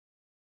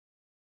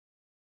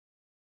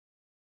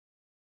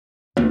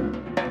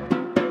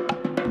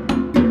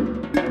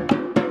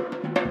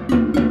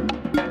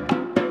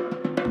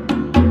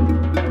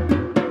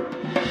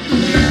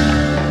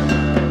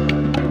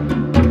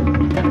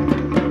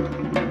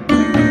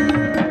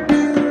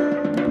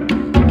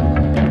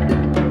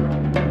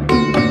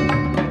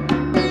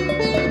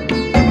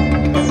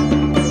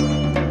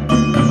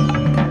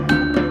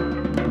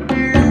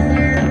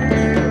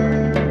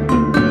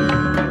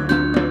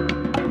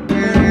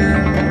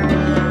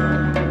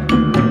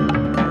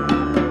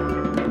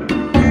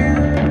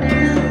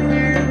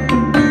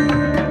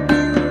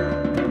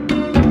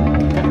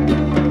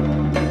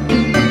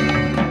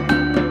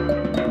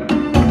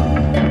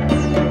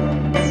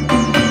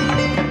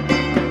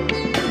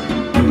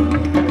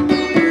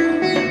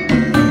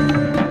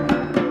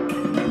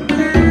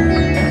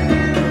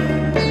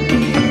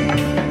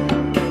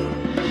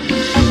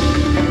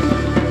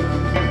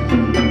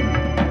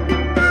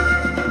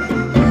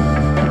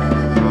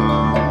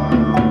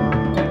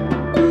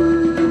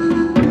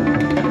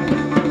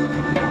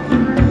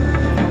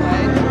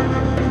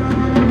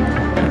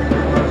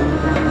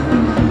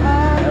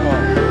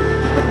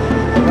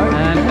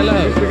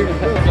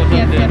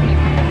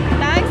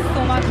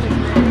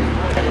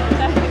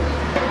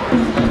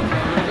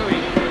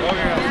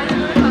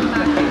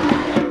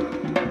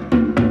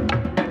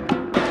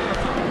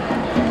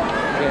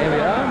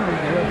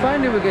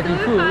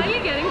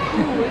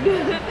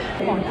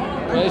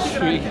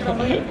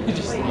week.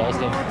 Just lost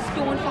him.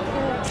 Stone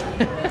fucker.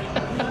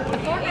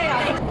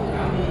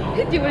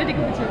 Do you want to take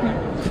a picture of me?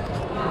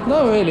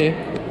 Not really.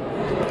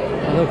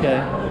 Okay.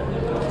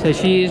 So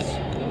she's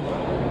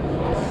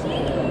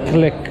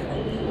click.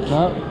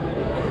 No.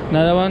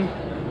 Another one.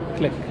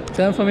 Click.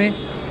 Turn for me.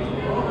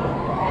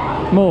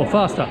 More,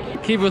 faster.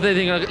 Keep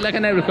rotating like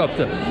an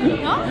helicopter.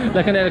 Huh?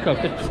 Like an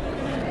helicopter.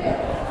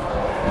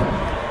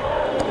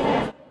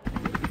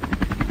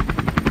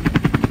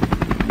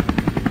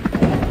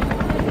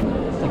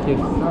 Thank you.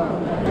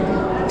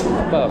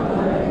 Wow.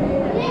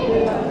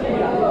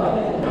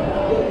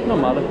 Non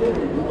male.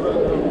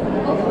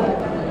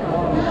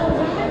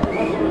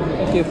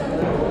 Thank you.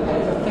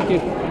 Thank you.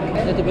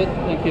 A little bit.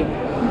 Thank you.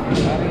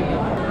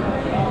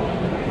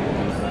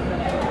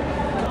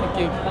 Thank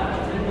you.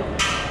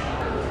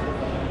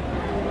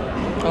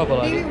 Oh,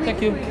 voilà.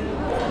 Thank you.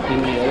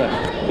 Quindi,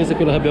 vabbè, questo è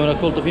quello che abbiamo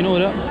raccolto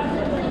finora.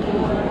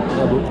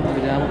 Dopo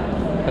vediamo.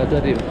 Aspetta,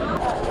 arrivo.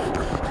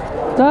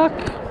 Tac.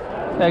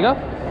 Prego.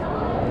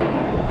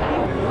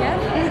 Yes.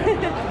 Let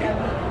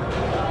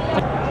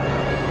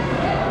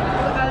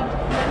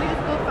me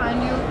just go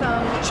find you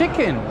some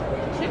Chicken.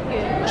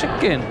 chicken.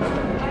 Chicken.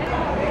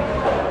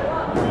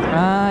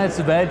 Ah, it's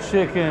a bad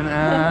chicken.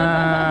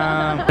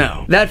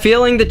 No. That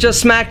feeling that just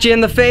smacked you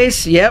in the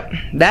face? Yep,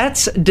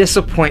 that's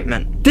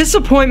disappointment.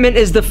 Disappointment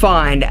is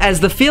defined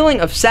as the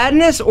feeling of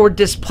sadness or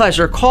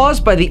displeasure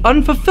caused by the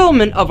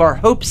unfulfillment of our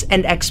hopes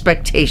and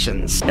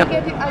expectations. I'll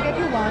get you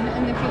one,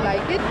 and if you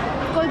like it,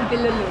 it's called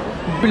Billaloo.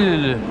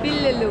 Billaloo.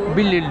 Billaloo.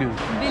 Billaloo.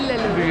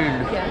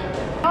 Billaloo. Yeah.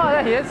 Oh,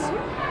 there he is.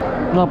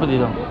 No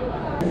appetito.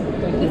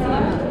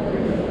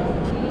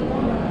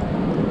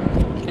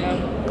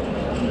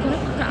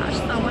 Crash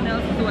someone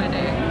else's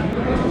wedding.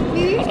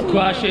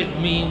 Crash it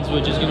means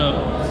we're just gonna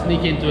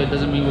sneak into it.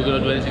 Doesn't mean we're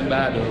gonna do anything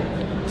bad or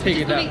take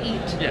it out.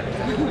 Eat. Yeah.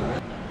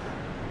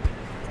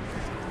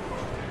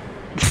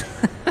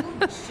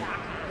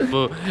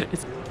 But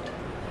it's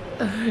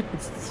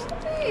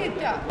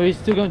are we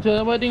still going to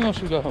the wedding or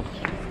should we go home?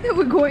 Yeah,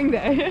 we're going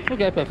there.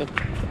 Okay, perfect.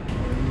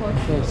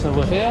 Okay, so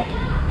we're here.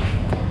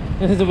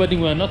 This is a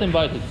wedding we're not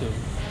invited to.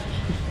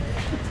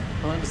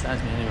 No one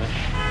understands me anyway.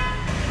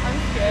 I'm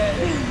scared.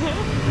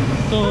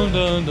 Dun,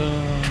 dun,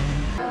 dun.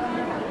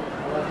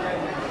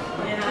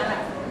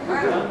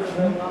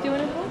 Do you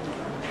want to go?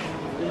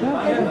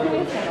 Yeah. Give me a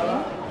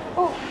second.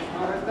 Oh,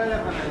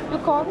 you're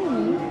calling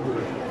me.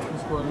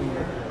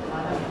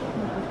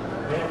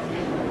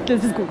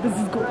 This is good. This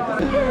is good.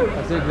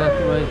 That's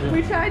exactly what I did.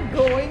 We tried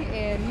going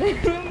in.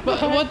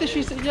 But what did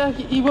she say? Yeah,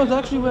 he was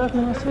actually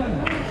working on us.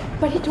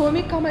 But he told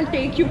me, come, I'll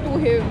take you to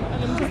him.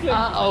 And I'm just like,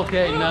 Ah,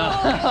 okay, no.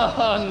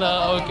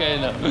 No, okay,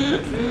 no.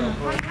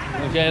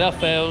 Okay, that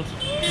failed.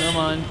 Never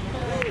mind.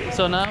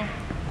 So now,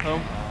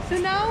 home. so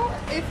now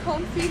it's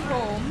home sweet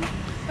home.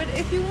 But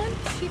if you want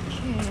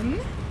chicken,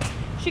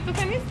 Shika,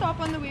 can you stop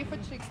on the way for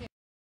chicken?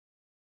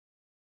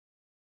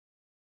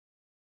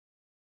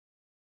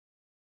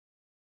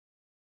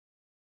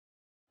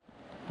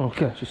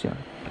 Ok, ci siamo.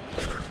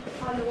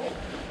 Hello?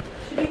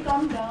 Should we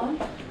come down?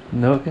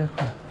 No, ok.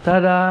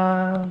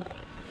 Ta-da!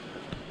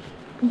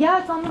 Yeah,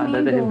 it's on the main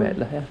Guardate che road.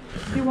 bella, eh.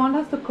 Do you want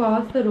us to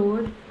cross the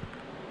road?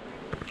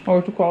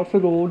 Oh, to cross the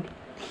road.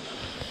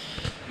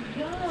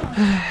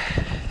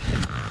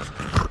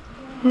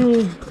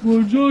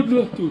 Buongiorno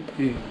a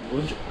tutti.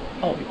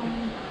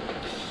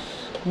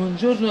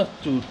 Buongiorno a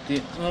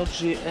tutti.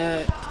 Oggi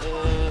è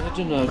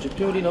oggi,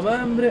 più di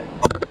novembre.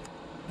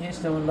 E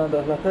stiamo andando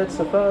alla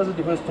terza fase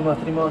di questo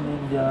matrimonio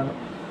indiano.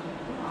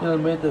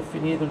 Finalmente è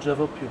finito, non ce la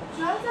fa più.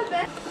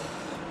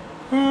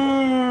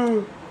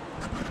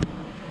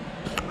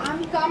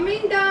 I'm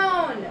coming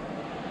down.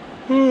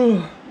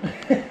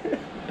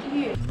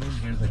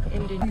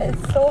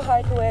 It's so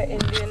hard to wear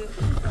Indian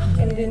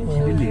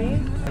jewelry.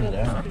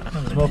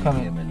 There's more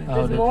coming.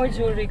 There's more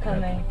jewelry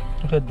coming.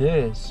 Look at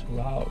this.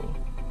 Wow.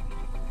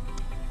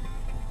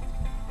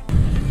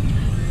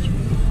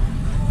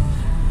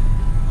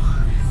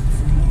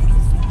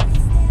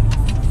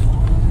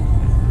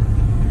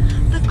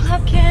 The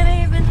club can't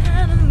even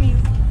handle me.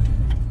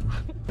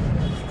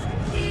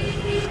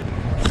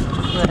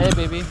 Hey,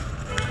 baby.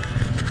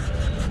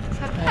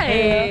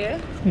 Hey.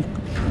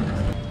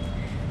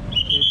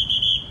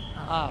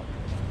 Ah,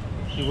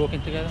 you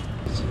walking together?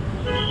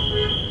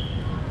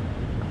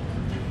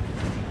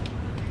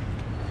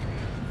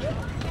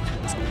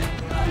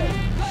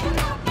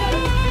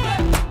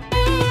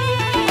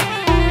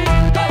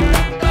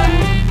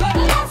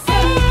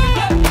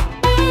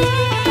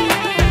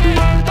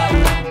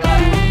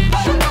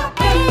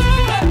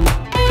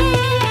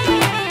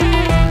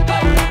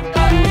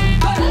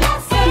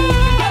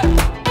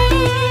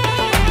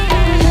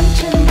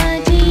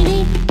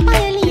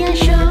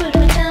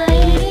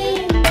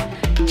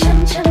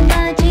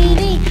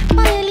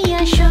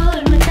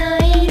 शोर मचाए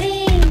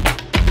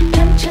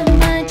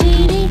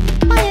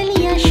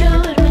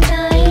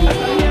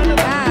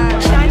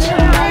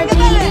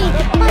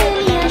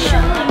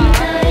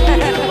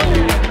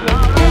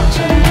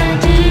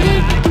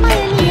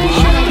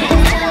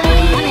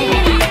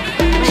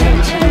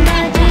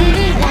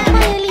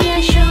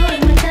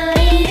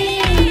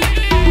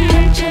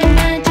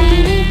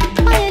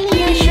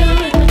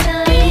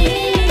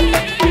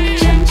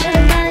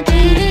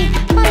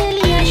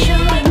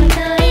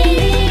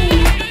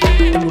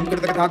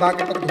मेरे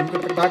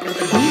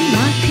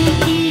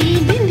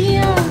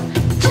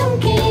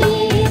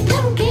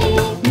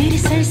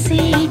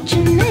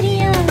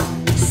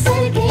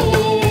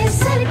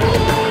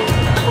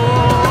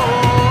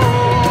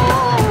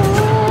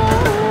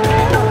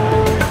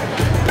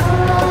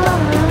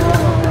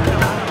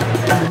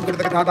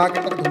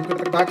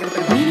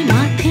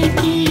माथे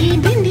की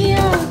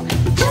बिंदिया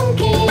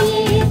चमके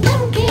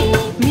चमके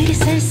मेरे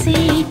sir से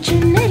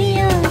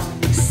चुनरिया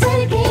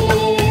सरगे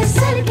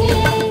सरगे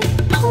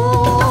हो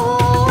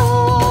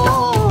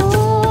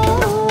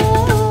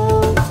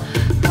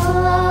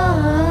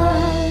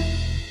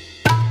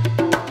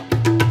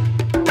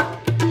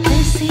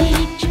ऐसे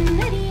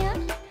चुनरिया।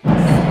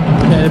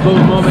 Okay, the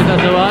boat moment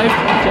has arrived.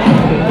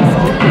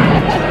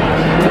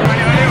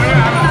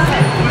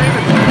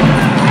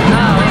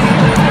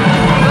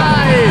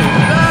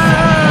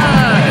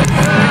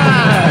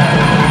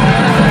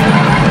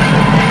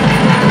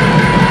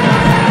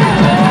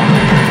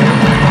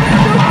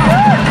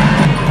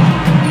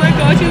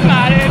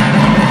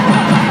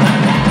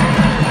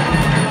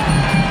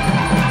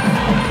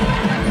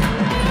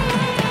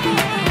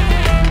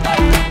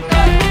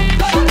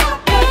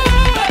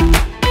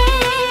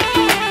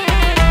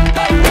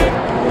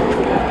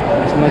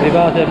 Siamo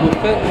arrivati al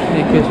buffet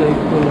e questo è il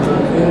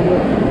consumo.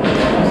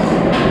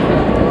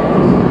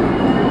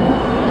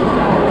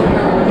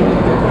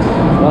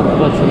 Fatto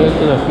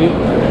fazzoletto da qui,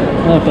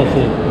 non è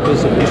fazzoletto,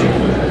 questo è qui.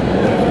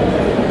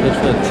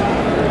 Perfetto.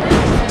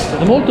 È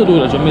stata molto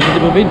dura, ci ho messo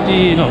tipo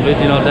 20, no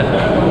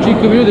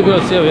 5 minuti per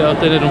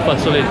ottenere un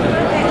fazzoletto.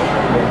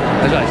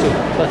 Dai su,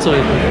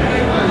 fazzoletto.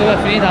 Dove è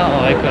finita?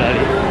 Oh, eccola lì.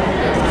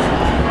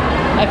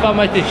 I found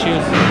my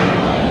tissues.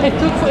 It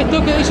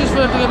took ages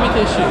for them to get my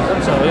tissues,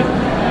 I'm sorry.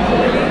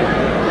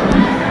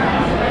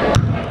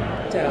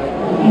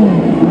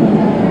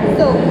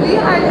 So we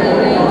are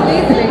doing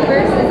today's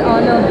breakfast is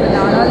on a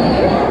banana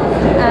leaf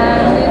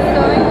and we're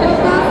serving the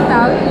full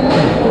South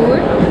Indian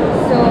food.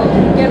 So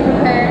get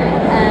prepared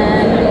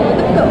and go with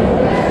the flow.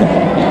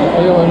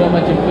 Io voglio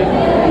mangiare qui.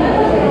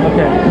 Ok,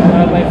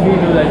 my feet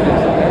do like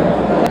this, okay?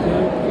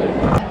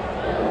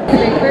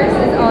 Breakfast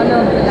is on a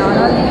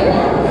banana leaf.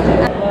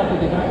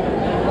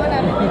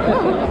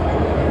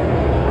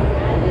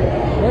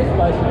 Very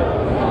spicy.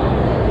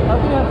 How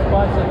can you have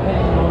spice at 10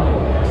 in the morning?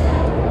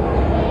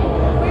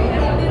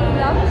 Indians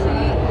love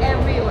chili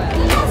everywhere.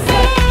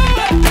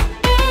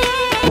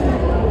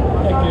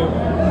 Thank you.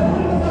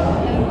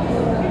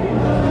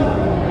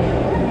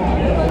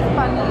 This one's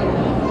paneer.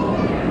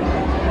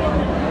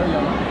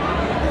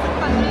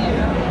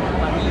 Paneer.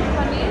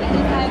 Paneer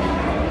is like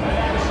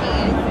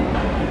cheese.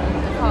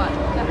 It's hot.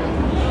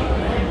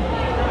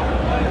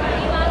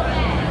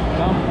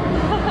 Come.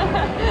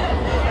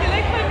 You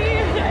like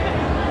paneer?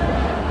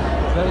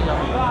 Very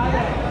yummy.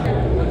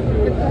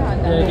 Put the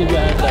hand Yeah, give you a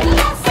hand up.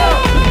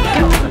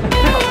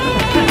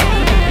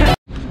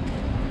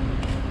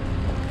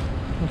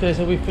 Okay,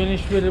 so we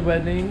finished with the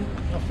wedding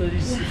after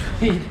these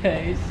 3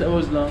 days. That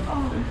was long.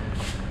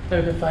 Now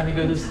we can finally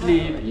go to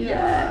sleep.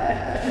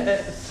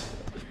 Yes!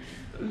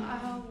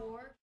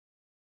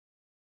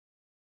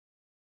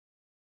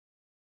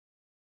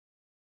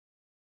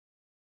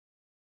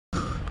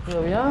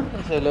 Here we are.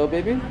 Say hello,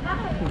 baby.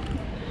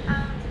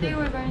 Today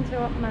we're going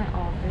to my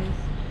office.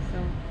 So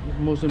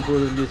Most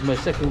importantly, it's my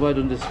second ride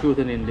on the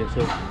scooter in India,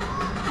 so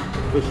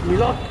wish me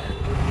luck.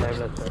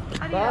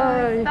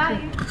 Bye. bye.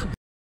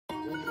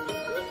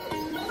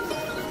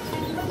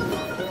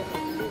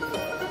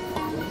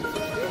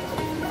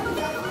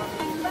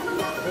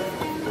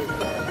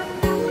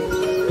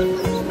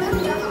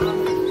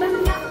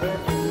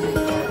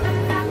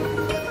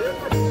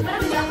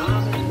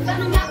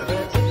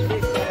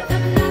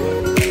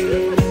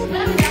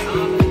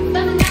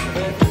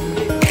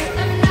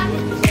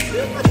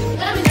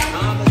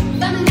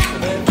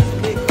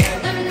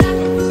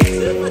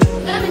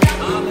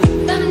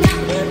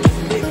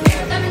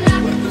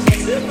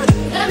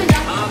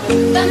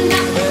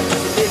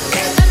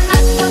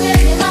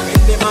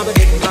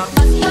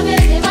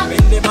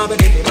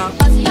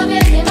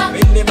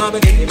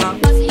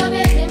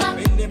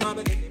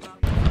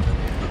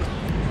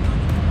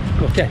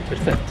 Ok,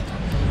 perfetto.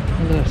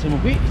 Allora siamo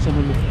qui, siamo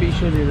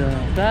all'ufficio della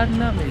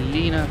Darna.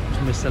 Mellina ci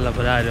è messa a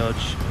lavorare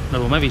oggi, non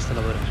l'avevo mai vista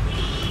lavorare.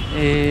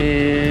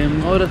 E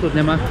ora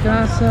torniamo a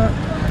casa.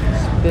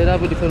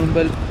 Speravo di fare un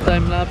bel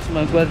time lapse,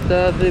 ma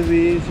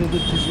guardatevi, sono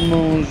tutti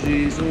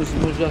smoci, sono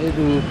smociati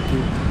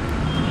tutti.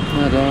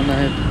 Madonna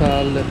che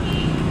palle.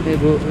 E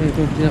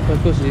continua a fare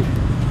così.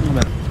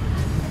 Vabbè.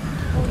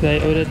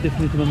 Ok, ora è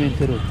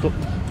definitivamente rotto.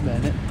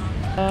 Bene.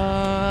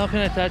 How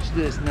can I touch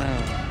this now?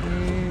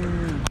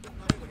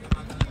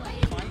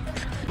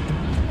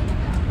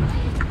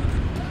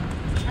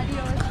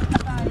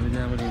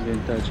 Vediamo di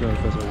inventarci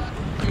qualcosa.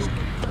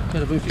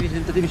 Allora, poi finiti i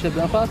tentativi ce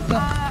l'abbiamo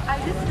fatta.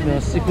 Abbiamo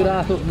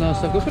assicurato la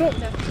nostra GoPro.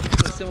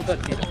 Possiamo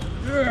partire.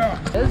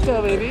 Let's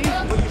go, baby!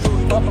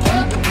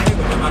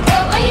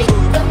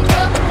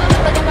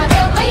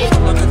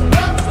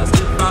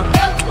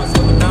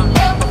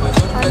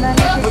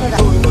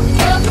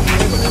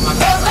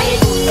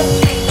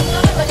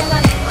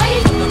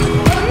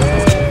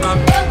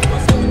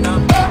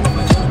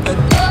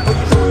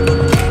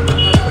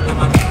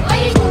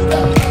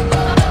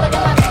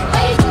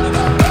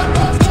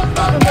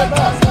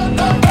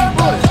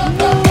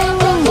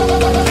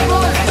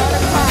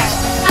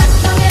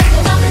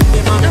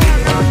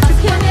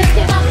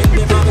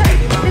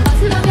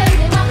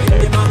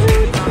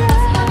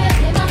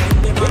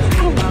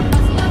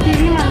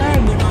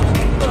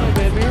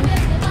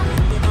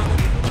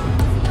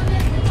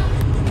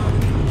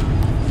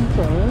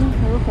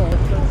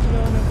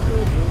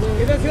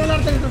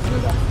 Stazione,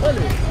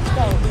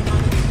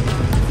 stazione.